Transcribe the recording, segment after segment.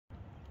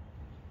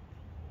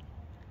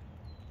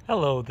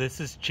Hello, this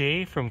is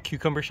Jay from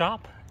Cucumber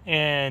Shop,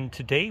 and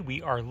today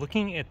we are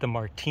looking at the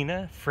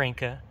Martina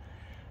Franca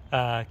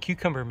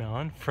cucumber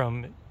melon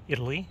from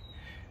Italy.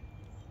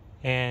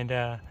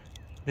 And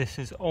this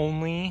is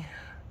only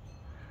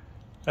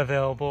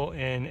available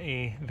in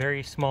a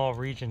very small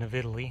region of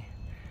Italy,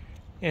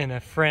 and a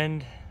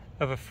friend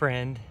of a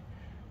friend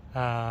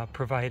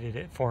provided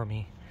it for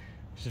me.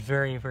 It's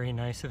very, very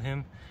nice of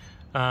him.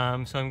 So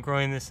I'm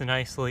growing this in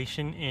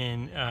isolation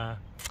in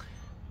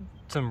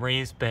some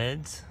raised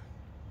beds,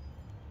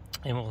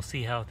 and we'll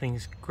see how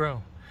things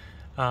grow.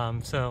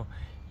 So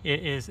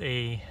it is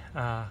a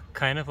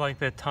kind of like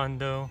the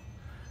Tondo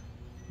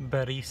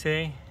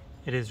Manduria.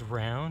 It is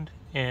round,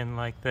 and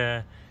like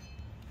the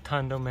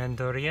Tondo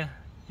Manduria,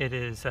 it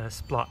is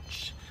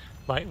splotched,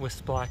 light with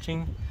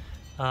splotching.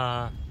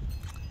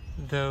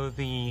 Though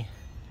the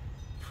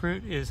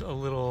fruit is a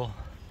little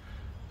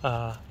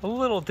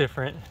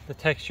different. The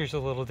texture's a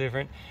little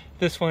different.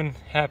 This one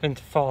happened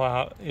to fall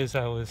out as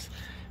I was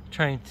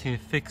trying to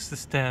fix the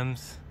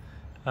stems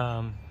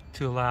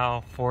to allow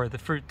for the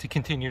fruit to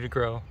continue to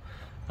grow.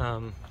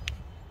 And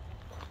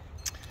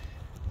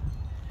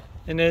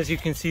as you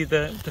can see,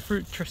 the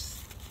fruit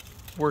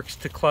works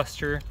to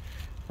cluster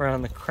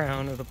around the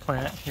crown of the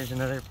plant. Here's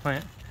another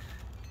plant,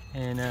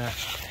 and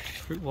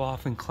fruit will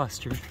often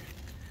cluster.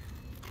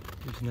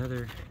 Here's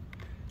another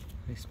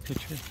nice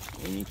picture.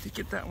 We need to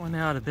get that one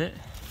out a bit.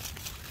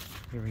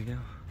 There we go.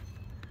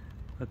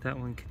 Let that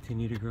one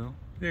continue to grow.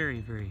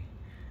 Very, very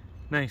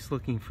nice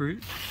looking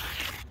fruit.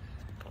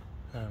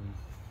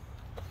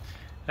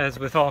 As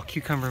with all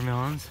cucumber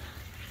melons,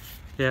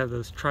 they have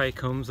those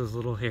trichomes, those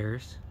little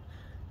hairs.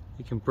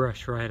 You can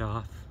brush right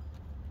off.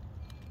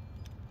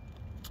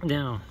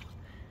 Now,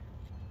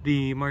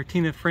 the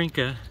Martina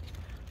Franca,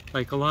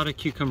 like a lot of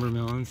cucumber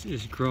melons,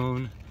 is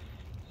grown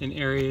in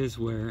areas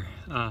where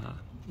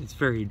it's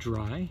very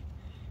dry,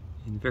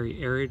 in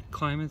very arid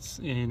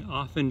climates, and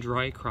often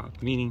dry crop,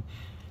 meaning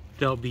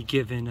they'll be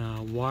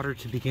given water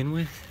to begin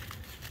with,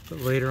 but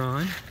later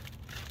on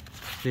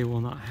they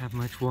will not have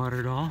much water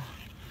at all.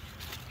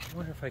 I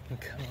wonder if I can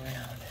come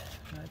around.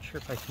 I'm not sure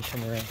if I can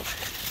come around.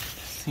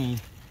 See,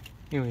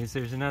 anyways,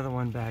 there's another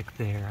one back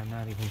there. I'm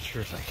not even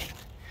sure if I can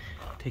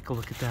take a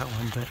look at that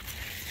one, but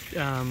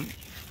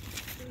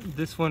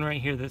this one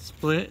right here that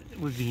split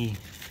would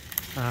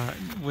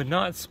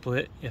not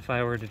split if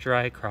I were to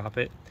dry crop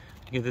it.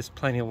 Give this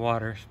plenty of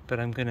water, but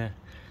I'm gonna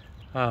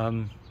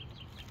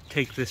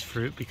take this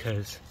fruit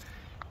because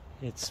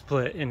it's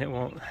split and it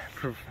won't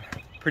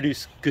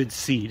produce good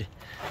seed.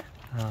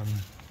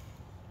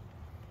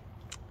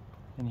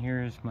 And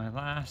here's my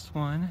last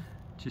one,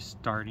 just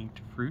starting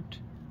to fruit.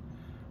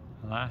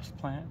 The last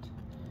plant.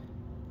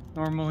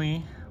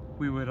 Normally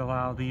we would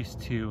allow these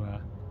to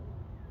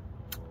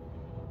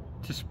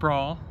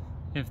sprawl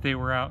if they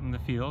were out in the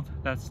field.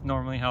 That's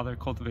normally how they're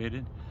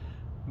cultivated,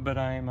 but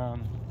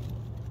I'm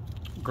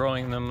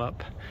growing them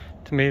up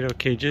tomato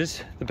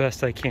cages the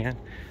best I can.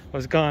 I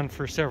was gone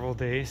for several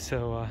days,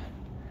 so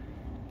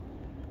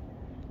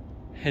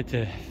had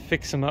to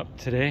fix them up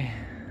today,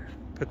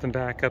 put them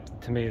back up the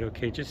tomato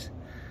cages.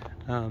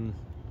 But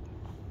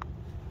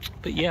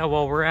yeah,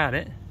 while we're at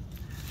it,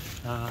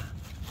 how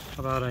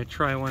about I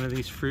try one of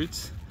these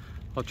fruits?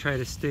 I'll try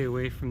to stay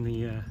away from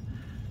the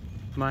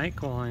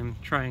mic while I'm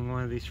trying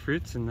one of these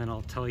fruits, and then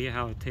I'll tell you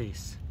how it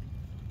tastes.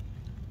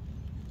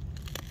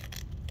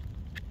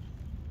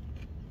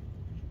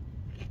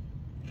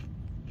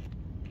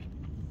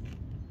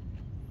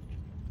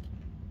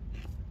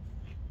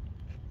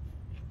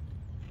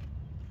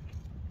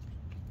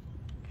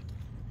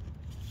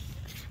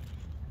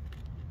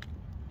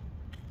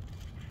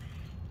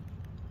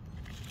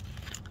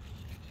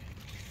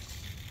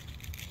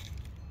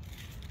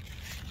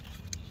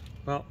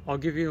 Well, I'll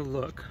give you a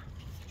look.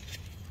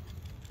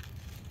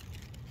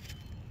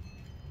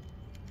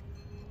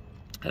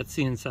 That's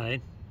the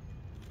inside.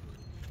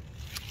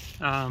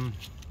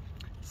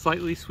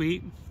 Slightly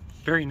sweet,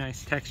 very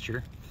nice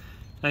texture.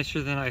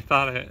 Nicer than I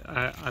thought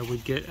I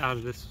would get out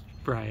of this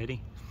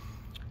variety.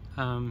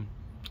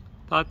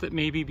 Thought that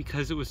maybe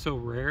because it was so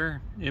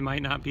rare, it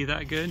might not be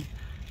that good,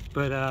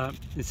 but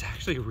it's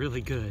actually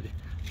really good.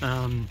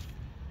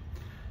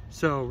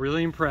 So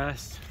really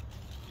impressed.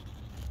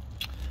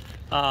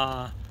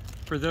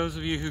 For those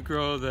of you who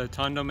grow the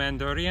Tondo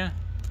Manduria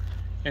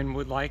and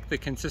would like the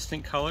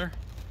consistent color,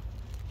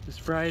 this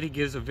variety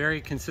gives a very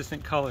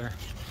consistent color,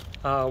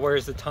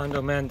 whereas the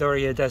Tondo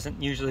Manduria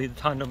doesn't. Usually the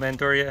Tondo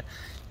Manduria,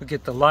 you'll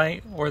get the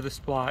light or the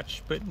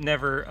splotch, but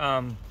never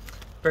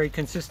very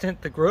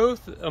consistent. The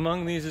growth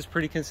among these is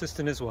pretty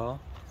consistent as well,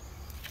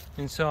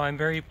 and so I'm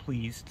very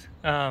pleased.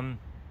 Yeah,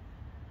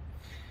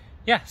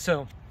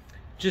 so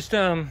just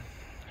I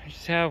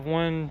just have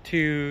 1,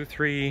 2,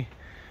 3,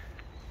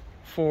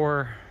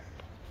 4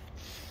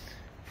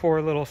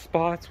 little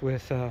spots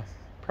with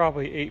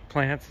probably 8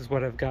 plants is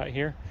what I've got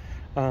here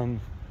of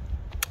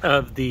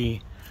the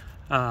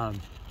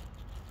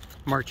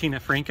Martina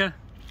Franca.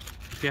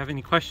 If you have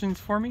any questions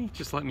for me,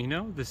 just let me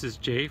know. This is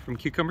Jay from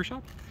Cucumber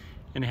Shop,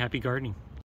 and happy gardening.